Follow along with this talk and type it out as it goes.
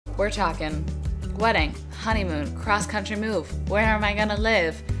We're talking wedding, honeymoon, cross-country move, where am I gonna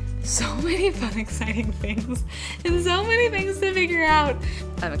live? So many fun, exciting things, and so many things to figure out.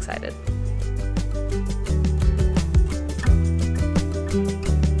 I'm excited.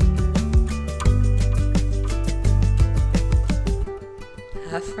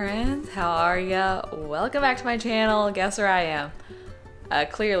 Hi friends, how are ya? Welcome back to my channel. Guess where I am?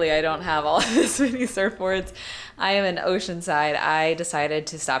 Clearly I don't have all of this many surfboards. I am in Oceanside. I decided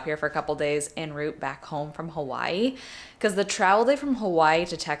to stop here for a couple days en route back home from Hawaii because the travel day from Hawaii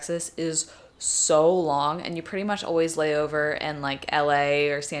to Texas is so long and you pretty much always lay over in like LA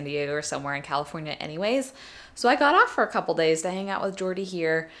or San Diego or somewhere in California anyways. So I got off for a couple days to hang out with Jordy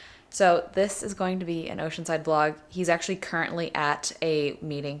here. So this is going to be an Oceanside vlog. He's actually currently at a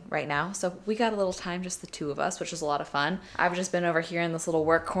meeting right now. So we got a little time, just the two of us, which is a lot of fun. I've just been over here in this little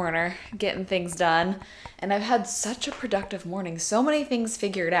work corner getting things done. And I've had such a productive morning. So many things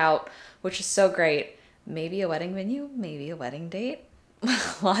figured out, which is so great. Maybe a wedding venue, maybe a wedding date.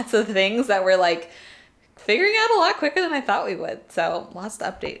 Lots of things that we're like figuring out a lot quicker than I thought we would. So lots to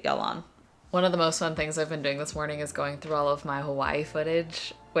update y'all on. One of the most fun things I've been doing this morning is going through all of my Hawaii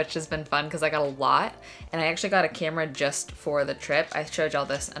footage, which has been fun because I got a lot. And I actually got a camera just for the trip. I showed y'all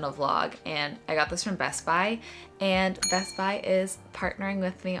this in a vlog and I got this from Best Buy, and Best Buy is partnering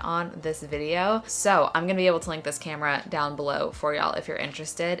with me on this video. So I'm gonna be able to link this camera down below for y'all if you're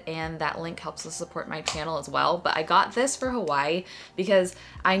interested, and that link helps to support my channel as well. But I got this for Hawaii because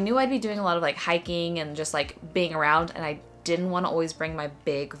I knew I'd be doing a lot of like hiking and just like being around, and I didn't want to always bring my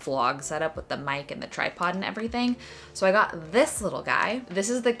big vlog setup with the mic and the tripod and everything. So I got this little guy. This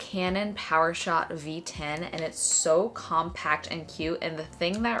is the Canon PowerShot V10 and it's so compact and cute. And the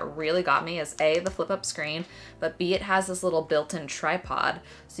thing that really got me is A, the flip up screen, but B, it has this little built-in tripod.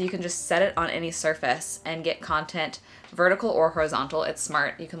 So you can just set it on any surface and get content vertical or horizontal. It's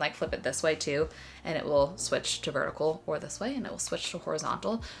smart. You can like flip it this way too, and it will switch to vertical, or this way and it will switch to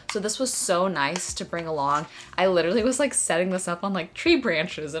horizontal. So this was so nice to bring along. I literally was like setting this up on like tree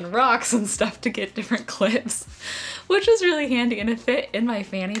branches and rocks and stuff to get different clips, which was really handy, and it fit in my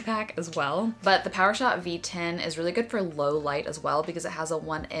fanny pack as well. But the PowerShot V10 is really good for low light as well because it has a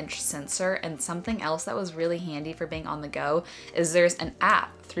 1-inch sensor. And something else that was really handy for being on the go is there's an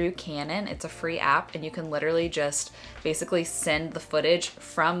app through Canon. It's a free app and you can literally just basically send the footage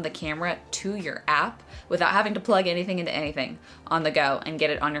from the camera to your app without having to plug anything into anything on the go and get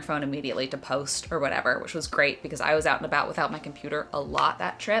it on your phone immediately to post or whatever, which was great because I was out and about without my computer a lot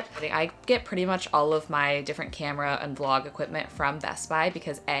that trip. I get pretty much all of my different camera and vlog equipment from Best Buy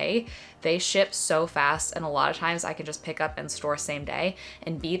because A, they ship so fast and a lot of times I can just pick up and store same day,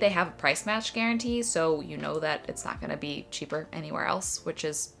 and B, they have a price match guarantee, so you know that it's not gonna be cheaper anywhere else, which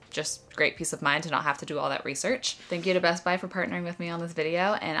is just great peace of mind to not have to do all that research. Thank you to Best Buy for partnering with me on this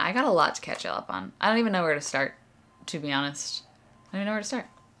video, and I got a lot to catch y'all up on. I don't even know where to start, to be honest. I don't even know where to start.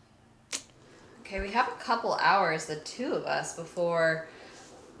 Okay, we have a couple hours, the two of us, before,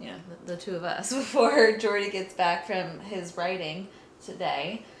 you know, the two of us, before Jordy gets back from his writing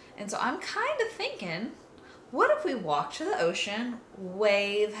today. And so I'm kind of thinking, what if we walk to the ocean,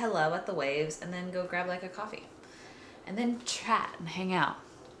 wave hello at the waves, and then go grab like a coffee? And then chat and hang out.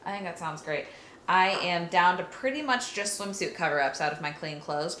 I think that sounds great. I am down to pretty much just swimsuit cover-ups out of my clean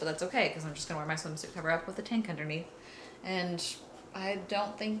clothes, but that's okay because I'm just gonna wear my swimsuit cover-up with a tank underneath. And I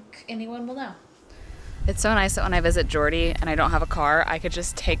don't think anyone will know. It's so nice that when I visit Jordy and I don't have a car, I could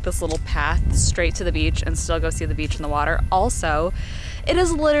just take this little path straight to the beach and still go see the beach and the water. Also, it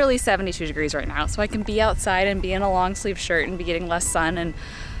is literally 72 degrees right now, so I can be outside and be in a long sleeve shirt and be getting less sun, and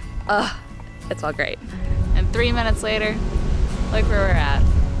it's all great. And 3 minutes later, look where we're at.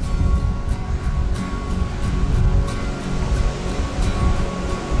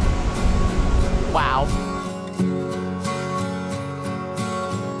 Wow.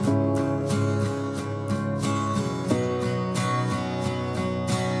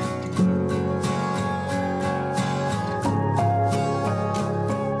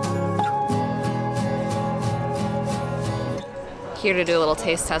 Here to do a little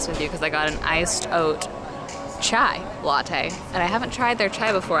taste test with you because I got an iced oat chai latte, and I haven't tried their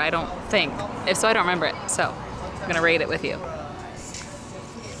chai before, I don't think. If so, I don't remember it, so I'm gonna rate it with you.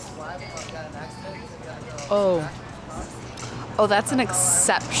 Oh, that's an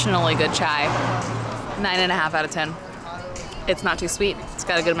exceptionally good chai. 9.5 out of 10. It's not too sweet. It's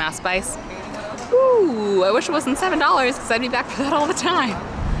got a good amount of spice. Ooh, I wish it wasn't $7 because I'd be back for that all the time.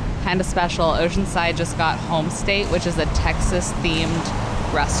 Kind of special, Oceanside just got Home State, which is a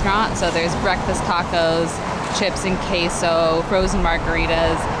Texas-themed restaurant. So there's breakfast tacos, chips and queso, frozen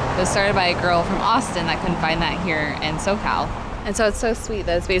margaritas. It was started by a girl from Austin that couldn't find that here in SoCal. And so it's so sweet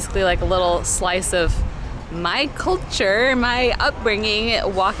that it's basically like a little slice of my culture, my upbringing,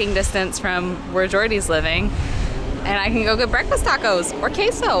 walking distance from where Jordy's living. And I can go get breakfast tacos or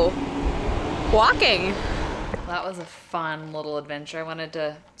queso walking. That was a fun little adventure. I wanted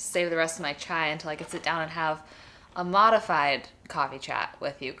to save the rest of my chai until I could sit down and have a modified coffee chat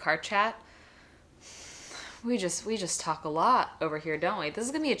with you. Car chat. We just talk a lot over here, don't we? This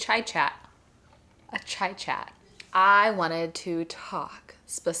is gonna be a chai chat. A chai chat. I wanted to talk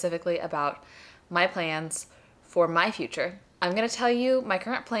specifically about my plans for my future. I'm gonna tell you my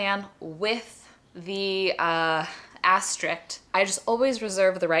current plan with the asterisk. I just always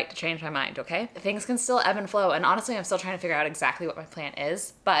reserve the right to change my mind, okay? Things can still ebb and flow, and honestly, I'm still trying to figure out exactly what my plan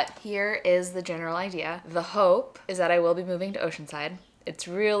is, but here is the general idea. The hope is that I will be moving to Oceanside. It's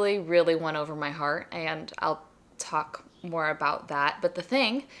really, really won over my heart, and I'll talk more about that. But the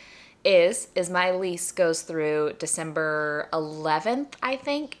thing is my lease goes through December 11th, I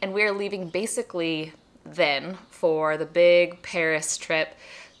think, and we're leaving basically then for the big Paris trip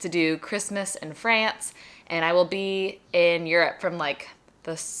to do Christmas in France, and I will be in Europe from like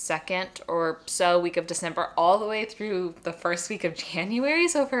the 2nd or so week of December all the way through the 1st week of January,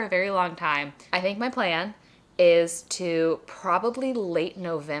 so for a very long time. I think my plan is to probably late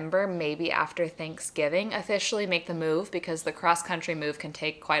November, maybe after Thanksgiving, officially make the move, because the cross-country move can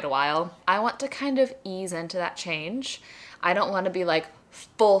take quite a while. I want to kind of ease into that change. I don't want to be like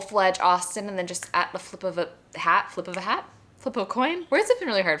full-fledged Austin and then just at the flip of a coin. Words have been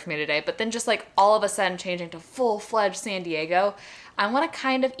really hard for me today, but then just like all of a sudden changing to full-fledged San Diego. I want to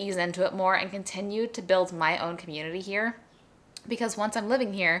kind of ease into it more and continue to build my own community here, because once I'm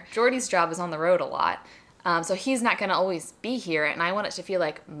living here, Jordy's job is on the road a lot. So he's not gonna always be here, and I want it to feel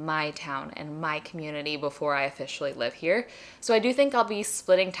like my town and my community before I officially live here. So I do think I'll be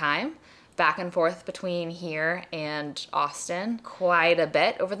splitting time back and forth between here and Austin quite a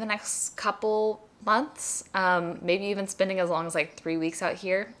bit over the next couple months, maybe even spending as long as like 3 weeks out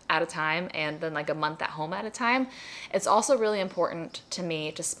here at a time, and then like a month at home at a time. It's also really important to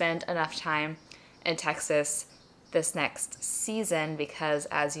me to spend enough time in Texas this next season, because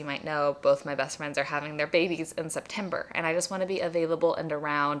as you might know, both my best friends are having their babies in September, and I just want to be available and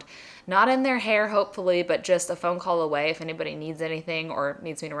around, not in their hair hopefully, but just a phone call away if anybody needs anything or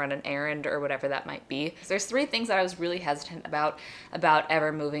needs me to run an errand or whatever that might be. There's 3 things that I was really hesitant about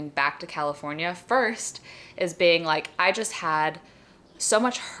ever moving back to California. First is being like, I just had so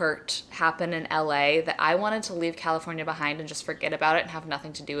much hurt happen in LA that I wanted to leave California behind and just forget about it and have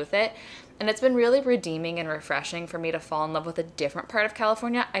nothing to do with it. And it's been really redeeming and refreshing for me to fall in love with a different part of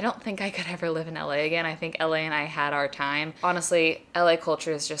California. I don't think I could ever live in LA again. I think LA and I had our time. Honestly, LA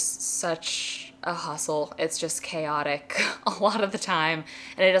culture is just such a hustle. It's just chaotic a lot of the time,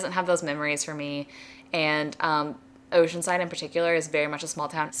 and it doesn't have those memories for me. And Oceanside in particular is very much a small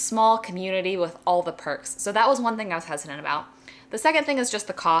town, small community with all the perks. So that was one thing I was hesitant about. The second thing is just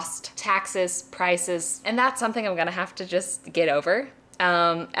the cost, taxes, prices, and that's something I'm gonna have to just get over.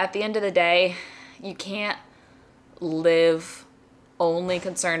 At the end of the day, you can't live only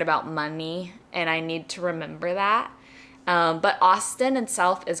concerned about money, and I need to remember that. But Austin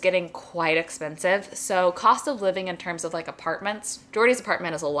itself is getting quite expensive. So cost of living in terms of like apartments, Jordy's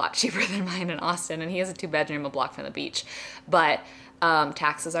apartment is a lot cheaper than mine in Austin, and he has a 2-bedroom a block from the beach. But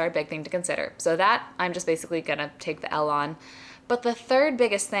taxes are a big thing to consider. So that I'm just basically gonna take the L on. But the third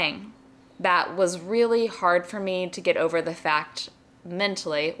biggest thing that was really hard for me to get over the fact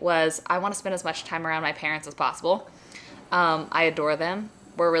mentally was I want to spend as much time around my parents as possible. I adore them.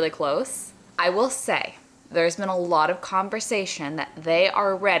 We're really close. I will say there's been a lot of conversation that they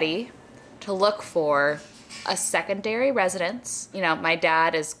are ready to look for a secondary residence. You know, my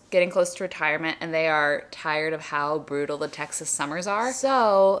dad is getting close to retirement, and they are tired of how brutal the Texas summers are.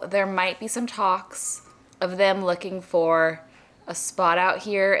 So there might be some talks of them looking for a spot out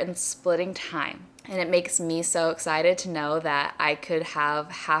here and splitting time. And it makes me so excited to know that I could have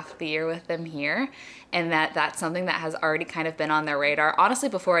half the year with them here, and that that's something that has already kind of been on their radar. Honestly,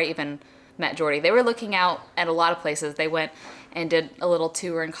 before I even met Jordy, they were looking out at a lot of places. They went and did a little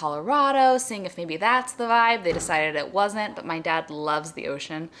tour in Colorado, seeing if maybe that's the vibe. They decided it wasn't, but my dad loves the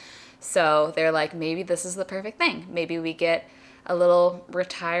ocean. So they're like, maybe this is the perfect thing. Maybe we get a little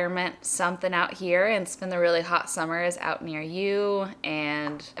retirement something out here and spend the really hot summers out near you,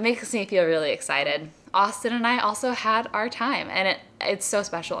 and it makes me feel really excited. Austin and I also had our time, and it's so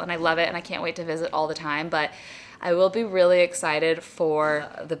special, and I love it, and I can't wait to visit all the time. But I will be really excited for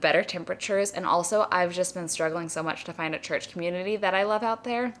the better temperatures, and also I've just been struggling so much to find a church community that I love out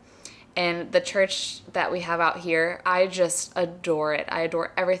there. And the church that we have out here, I just adore it. I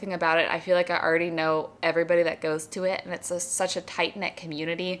adore everything about it. I feel like I already know everybody that goes to it, and it's such a tight-knit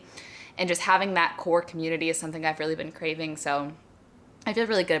community. And just having that core community is something I've really been craving, so I feel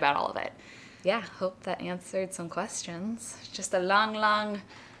really good about all of it. Yeah, hope that answered some questions. Just a long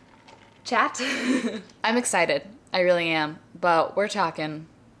chat. I'm excited. I really am. But we're talking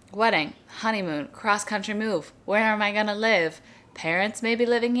wedding, honeymoon, cross-country move. Where am I gonna live? Parents maybe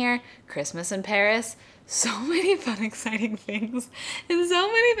living here, Christmas in Paris. So many fun, exciting things, and so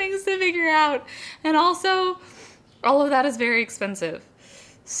many things to figure out. And also, all of that is very expensive.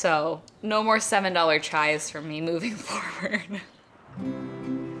 So, no more $7 chais for me moving forward.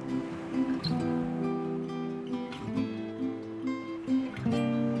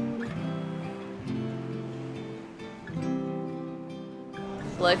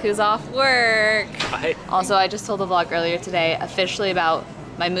 Look who's off work. Hi. Also, I just told the vlog earlier today officially about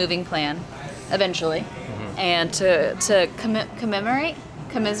my moving plan, eventually. And to commemorate?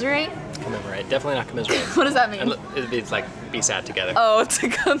 Commiserate? Commemorate. Definitely not commiserate. What does that mean? It means like be sad together. Oh,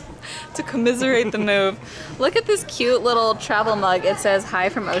 to commiserate the move. Look at this cute little travel mug. It says hi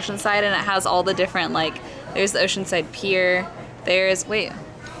from Oceanside, and it has all the different, like, there's the Oceanside Pier. There's, wait.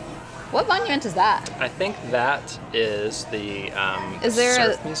 What monument is that? I think that is the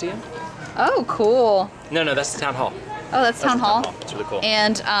Surf Museum. Oh, cool. No, that's the town hall. Oh, that's Town Hall. It's really cool.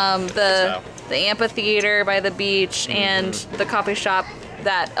 And the amphitheater by the beach and the coffee shop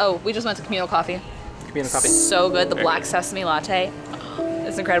that, oh, we just went to Communal Coffee. Communal Coffee. So good. The black sesame latte.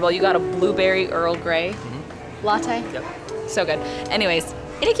 It's incredible. You got a blueberry Earl Grey latte. Yep. So good. Anyways,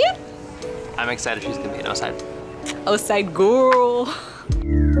 isn't it cute? I'm excited she's gonna be an Oside. Oside girl.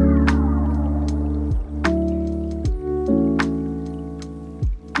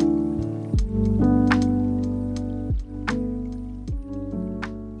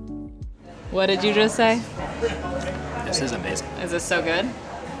 What did you just say? This is amazing. Is this so good?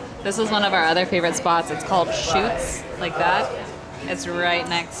 This is one of our other favorite spots. It's called Shoots, like that. It's right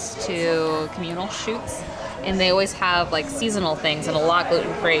next to Communal Shoots. And they always have like seasonal things and a lot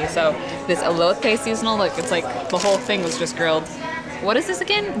gluten-free. So this elote seasonal, like it's like the whole thing was just grilled. What is this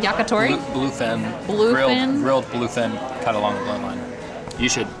again? Yakitori? Bluefin. Bluefin? Grilled bluefin cut along the bone line. You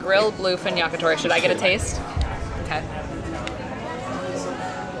should. Grilled bluefin yakitori. Should I get a taste? Okay.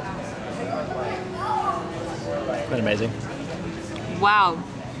 Isn't that amazing? Wow.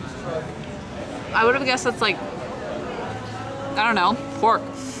 I would have guessed that's like, I don't know, pork.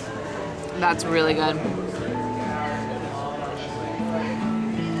 That's really good.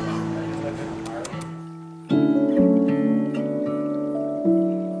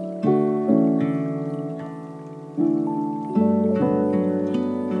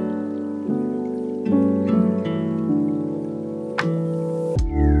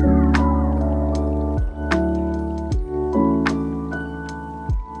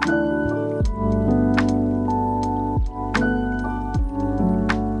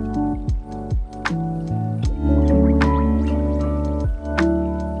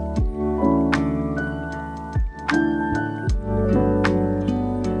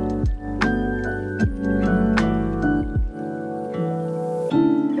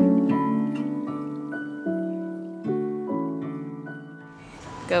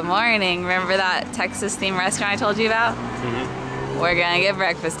 Good morning. Remember that Texas themed restaurant I told you about? We're gonna get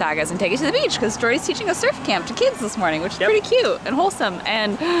breakfast tacos and take it to the beach because Jordy's teaching a surf camp to kids this morning, which is pretty cute and wholesome.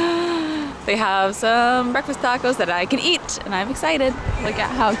 And they have some breakfast tacos that I can eat, and I'm excited. Look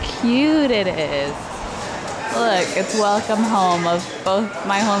at how cute it is. Look, it's welcome home of both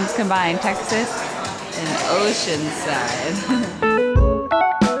my homes combined, Texas and Oceanside.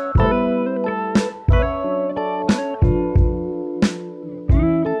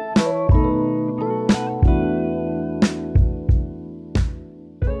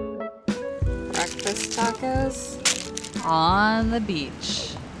 Tacos on the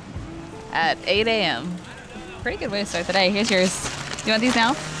beach at 8 a.m. Pretty good way to start the day. Here's yours. Do you want these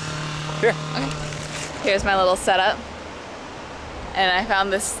now? Sure. Okay. Here's my little setup. And I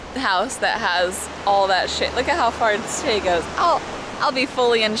found this house that has all that shade. Look at how far the shade goes. I'll be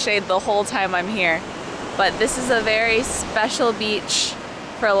fully in shade the whole time I'm here. But this is a very special beach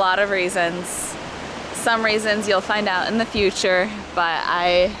for a lot of reasons. Some reasons you'll find out in the future, but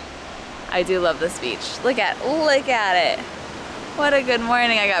I do love this beach. Look at it. What a good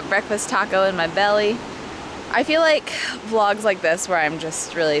morning. I got breakfast taco in my belly. I feel like vlogs like this where I'm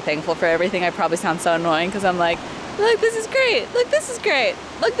just really thankful for everything, I probably sound so annoying because I'm like, look, this is great. Look, this is great.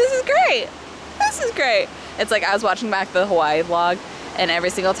 Look, this is great. This is great. It's like I was watching back the Hawaii vlog, and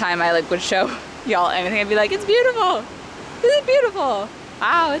every single time I like would show y'all anything, I'd be like, it's beautiful. This is beautiful.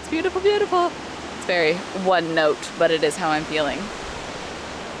 Wow, it's beautiful, beautiful. It's very one note, but it is how I'm feeling.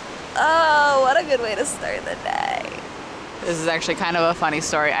 Oh, what a good way to start the day. This is actually kind of a funny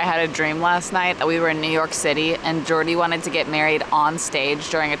story. I had a dream last night that we were in New York City and Jordy wanted to get married on stage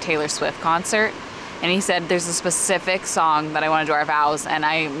during a Taylor Swift concert. And he said, there's a specific song that I want to do our vows, and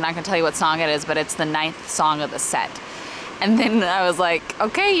I'm not going to tell you what song it is, but it's the 9th song of the set. And then I was like,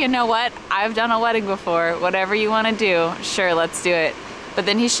 okay, you know what? I've done a wedding before. Whatever you want to do, sure, let's do it. But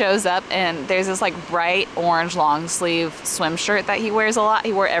then he shows up and there's this like bright orange long sleeve swim shirt that he wears a lot.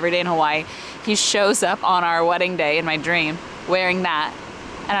 He wore it every day in Hawaii. He shows up on our wedding day in my dream wearing that.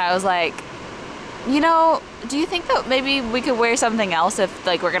 And I was like, you know, do you think that maybe we could wear something else if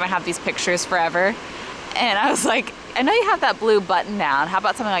like we're gonna have these pictures forever? And I was like, I know you have that blue button down. How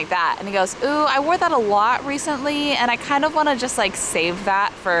about something like that? And he goes, ooh, I wore that a lot recently and I kind of want to just like save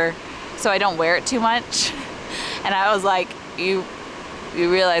that for, so I don't wear it too much. And I was like, you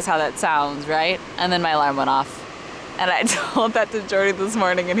realize how that sounds, right? And then my alarm went off. And I told that to Jordy this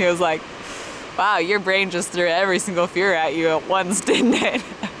morning and he was like, wow, your brain just threw every single fear at you at once, didn't it?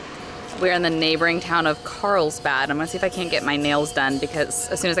 We're in the neighboring town of Carlsbad. I'm gonna see if I can't get my nails done because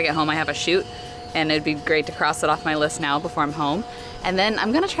as soon as I get home I have a shoot and it'd be great to cross it off my list now before I'm home. And then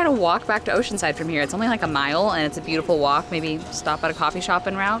I'm gonna try to walk back to Oceanside from here. It's only like a mile and it's a beautiful walk. Maybe stop at a coffee shop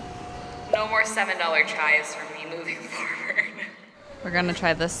en route. No more $7 chais from me moving forward. We're gonna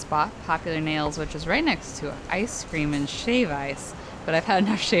try this spot, Popular Nails, which is right next to ice cream and shave ice. But I've had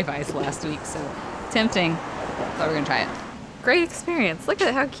enough shave ice last week, so tempting, but we're gonna try it. Great experience, look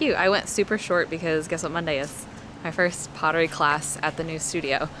at how cute. I went super short because guess what Monday is? My first pottery class at the new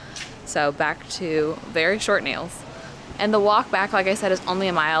studio. So back to very short nails. And the walk back, like I said, is only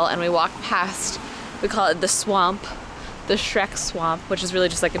a mile, and we walk past, we call it the swamp, the Shrek Swamp, which is really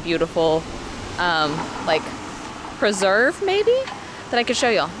just like a beautiful, like preserve maybe? That I could show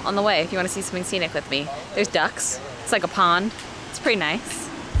you on the way if you want to see something scenic with me. There's ducks. It's like a pond. It's pretty nice.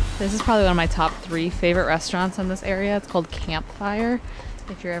 This is probably one of my top 3 favorite restaurants in this area. It's called Campfire.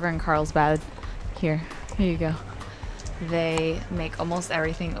 If you're ever in Carlsbad, here you go. They make almost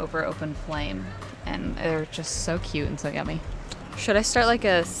everything over open flame and they're just so cute and so yummy. Should I start like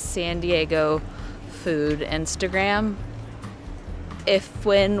a San Diego food Instagram?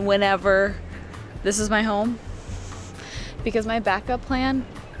 Whenever this is my home? Because my backup plan,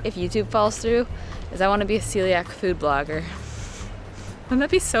 if YouTube falls through, is I want to be a celiac food blogger. Wouldn't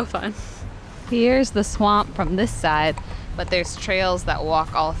that be so fun? Here's the swamp from this side, but there's trails that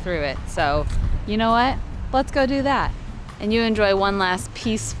walk all through it. So, you know what? Let's go do that. And you enjoy one last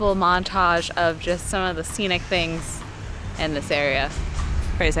peaceful montage of just some of the scenic things in this area.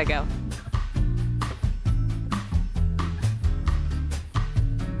 Ready, set, go.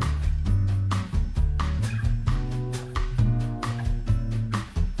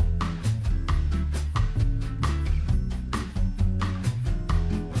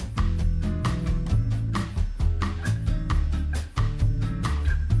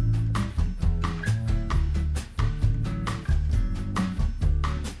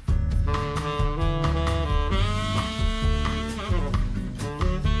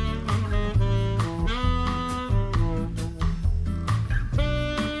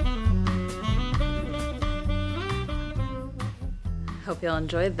 Hope y'all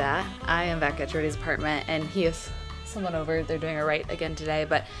enjoyed that. I am back at Jordy's apartment and he is someone over. They're doing a write again today,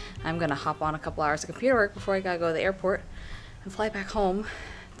 but I'm gonna hop on a couple hours of computer work before I gotta go to the airport and fly back home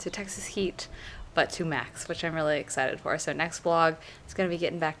to Texas heat, but to Max, which I'm really excited for. So next vlog is gonna be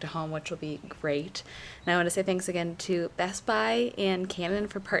getting back to home, which will be great. And I want to say thanks again to Best Buy and Canon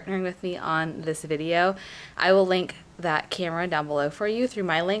for partnering with me on this video. I will link that camera down below for you through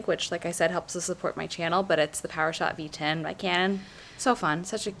my link, which like I said helps to support my channel, but it's the PowerShot V10 by Canon. So fun,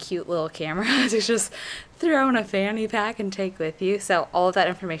 such a cute little camera to just throw in a fanny pack and take with you. So all of that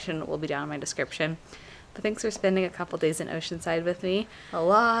information will be down in my description. But thanks for spending a couple days in Oceanside with me. A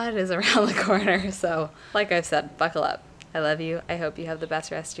lot is around the corner, so like I've said, buckle up. I love you. I hope you have the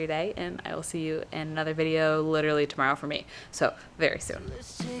best rest of your day, and I will see you in another video literally tomorrow for me. So very soon.